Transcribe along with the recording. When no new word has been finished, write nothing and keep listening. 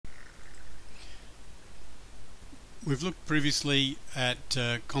We've looked previously at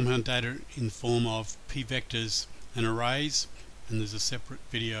compound data in the form of p-vectors and arrays, and there's a separate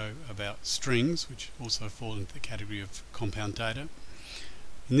video about strings which also fall into the category of compound data.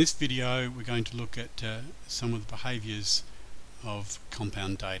 In this video we're going to look at some of the behaviours of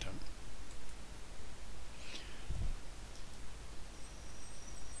compound data.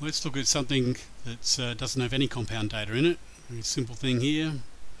 Let's look at something that doesn't have any compound data in it. A very simple thing here.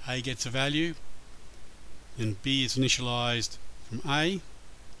 A gets a value, then B is initialized from A.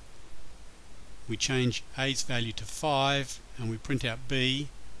 We change A's value to 5 and we print out B.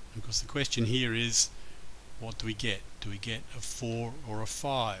 And of course the question here is, what do we get? Do we get a 4 or a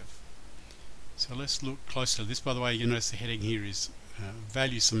 5? So let's look closer at this. By the way, you notice the heading here is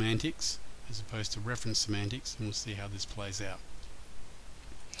value semantics as opposed to reference semantics, and we'll see how this plays out.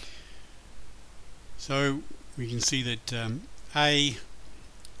 So we can see that A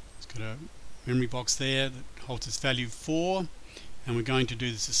has got a memory box there that holds its value 4, and we're going to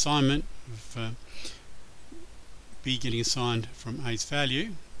do this assignment of B getting assigned from A's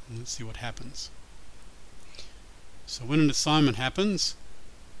value, and let's see what happens. So when an assignment happens,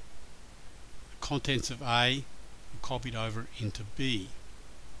 the contents of A are copied over into B,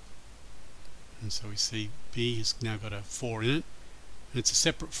 and so we see B has now got a 4 in it, and it's a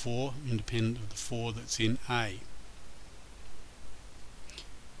separate 4 independent of the 4 that's in A.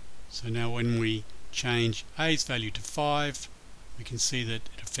 So now when we change A's value to 5, we can see that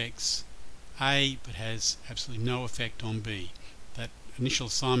it affects A but has absolutely no effect on B. That initial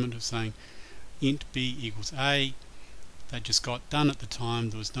assignment of saying int B equals A, that just got done at the time.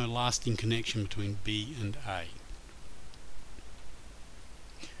 There was no lasting connection between B and A.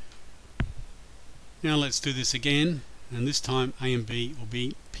 Now let's do this again, and this time A and B will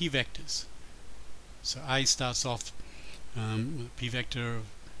be p-vectors. So A starts off with a p-vector of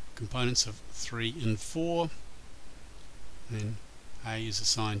components of 3 and 4, and then A is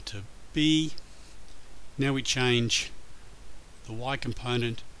assigned to B. Now we change the y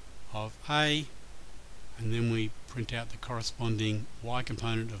component of A, and then we print out the corresponding y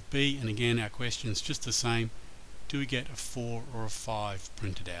component of B, and again our question is just the same: do we get a 4 or a 5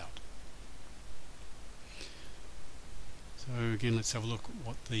 printed out? So again, let's have a look at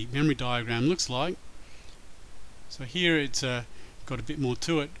what the memory diagram looks like. So here it's got a bit more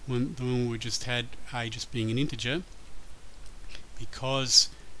to it than when we just had A just being an integer. Because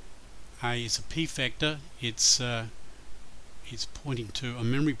A is a p-vector, it's pointing to a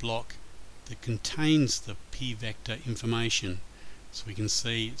memory block that contains the p-vector information. So we can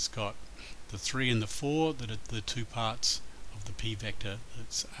see it's got the 3 and the 4 that are the two parts of the p-vector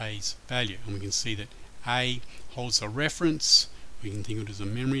that's A's value, and we can see that A holds a reference. We can think of it as a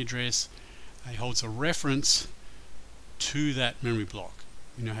memory address. A holds a reference to that memory block.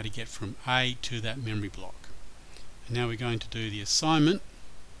 We know how to get from A to that memory block. And now we're going to do the assignment,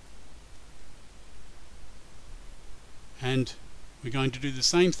 and we're going to do the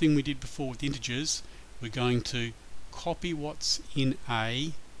same thing we did before with integers. We're going to copy what's in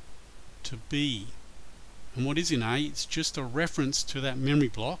A to B, and what is in A, it's just a reference to that memory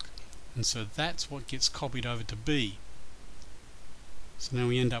block, and so that's what gets copied over to B. So now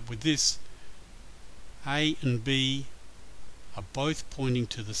we end up with this: A and B are both pointing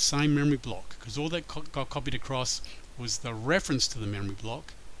to the same memory block, because all that got copied across was the reference to the memory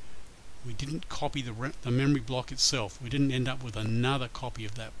block. We didn't copy the memory block itself. We didn't end up with another copy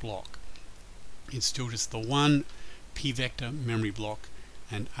of that block. It's still just the one p-vector memory block,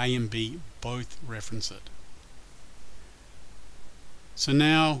 and A and B both reference it. So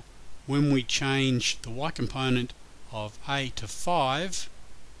now when we change the y component of A to 5,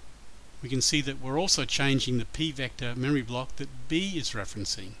 we can see that we're also changing the p-vector memory block that B is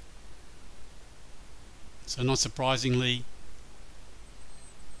referencing. So not surprisingly,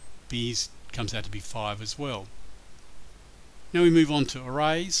 B comes out to be 5 as well. Now we move on to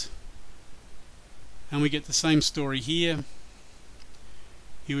arrays, and we get the same story here.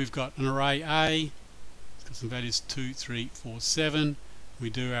 Here we've got an array A, it's got some values 2, 3, 4, 7. We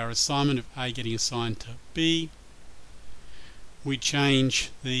do our assignment of A getting assigned to B. We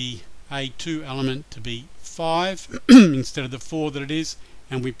change the A2 element to be 5 instead of the 4 that it is,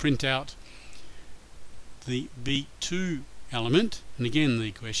 and we print out the B2 element. And again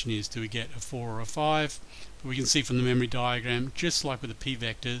the question is, do we get a 4 or a 5? But we can see from the memory diagram, just like with the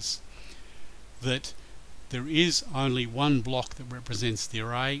p-vectors, that there is only one block that represents the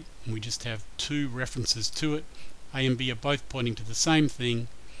array, and we just have two references to it. A and B are both pointing to the same thing,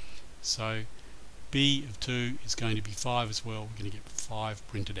 so B of 2 is going to be 5 as well. We're going to get 5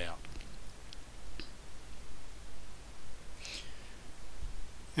 printed out.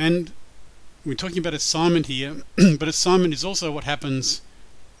 And we're talking about assignment here, but assignment is also what happens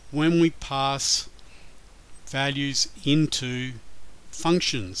when we pass values into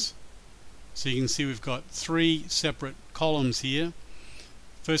functions. So you can see we've got three separate columns here.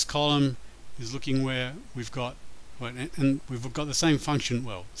 First column is looking where we've got, and we've got the same function,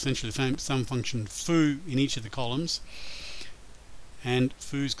 well, essentially the same function foo in each of the columns, and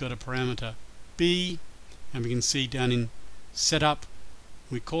foo's got a parameter b, and we can see down in setup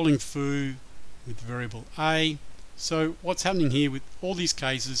we're calling foo with the variable a. So what's happening here with all these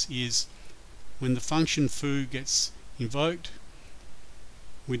cases is when the function foo gets invoked,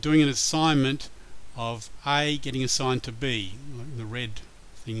 we're doing an assignment of a getting assigned to b, like the red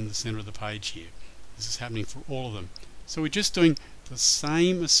thing in the center of the page here. This is happening for all of them. So we're just doing the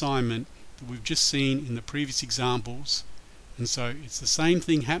same assignment that we've just seen in the previous examples, and so it's the same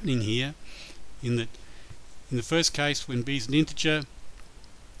thing happening here, in that in the first case when b is an integer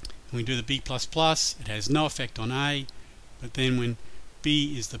and we do the b++, it has no effect on a, but then when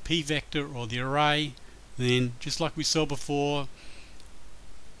b is the p vector or the array, then just like we saw before,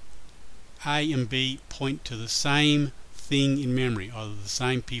 a and b point to the same thing in memory, either the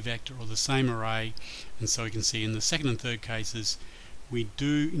same p vector or the same array, and so we can see in the second and third cases we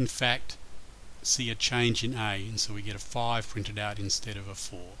do in fact see a change in a, and so we get a 5 printed out instead of a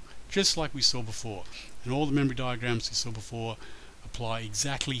 4, just like we saw before. And all the memory diagrams we saw before apply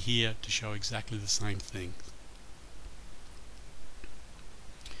exactly here to show exactly the same thing.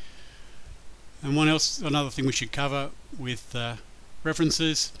 And another thing we should cover with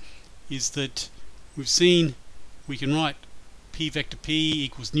references is that we've seen we can write p vector p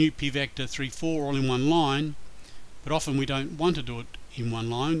equals new p vector 3, 4 all in one line, but often we don't want to do it in one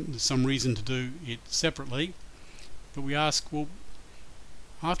line. There's some reason to do it separately, but we ask, well,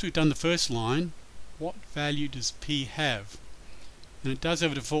 after we've done the first line, what value does p have? And it does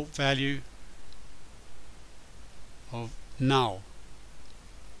have a default value of null,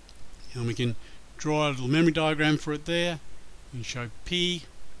 and we can draw a little memory diagram for it there and show p.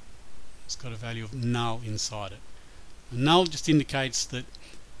 It's got a value of null inside it. And null just indicates that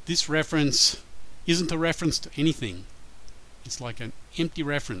this reference isn't a reference to anything. It's like an empty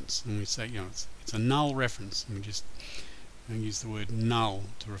reference, and we say, you know, it's a null reference, and we just use the word null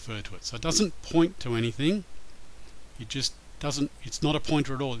to refer to it. So it doesn't point to anything. It just doesn't. It's not a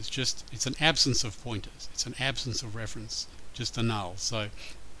pointer at all. It's an absence of pointers. It's an absence of reference. Just a null. So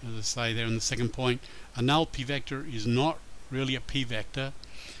as I say there in the second point, a null p vector is not really a p vector,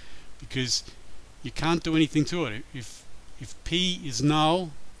 because you can't do anything to it. If p is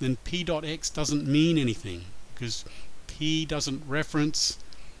null, then p.x doesn't mean anything, because p doesn't reference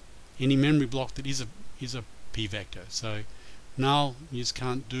any memory block that is a p vector. So null, you just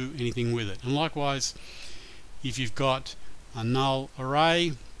can't do anything with it. And likewise, if you've got a null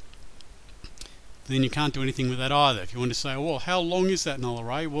array, then you can't do anything with that either. If you want to say, well, how long is that null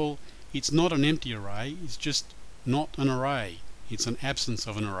array? Well, it's not an empty array, it's just not an array. It's an absence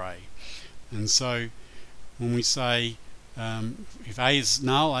of an array. And so when we say if A is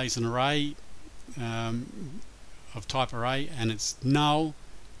null, A is an array of type array, and it's null,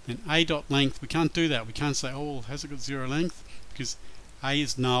 then A.length, we can't do that. We can't say, oh, well, has it got 0 length? Because A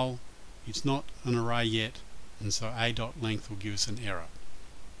is null, it's not an array yet, and so A.length will give us an error.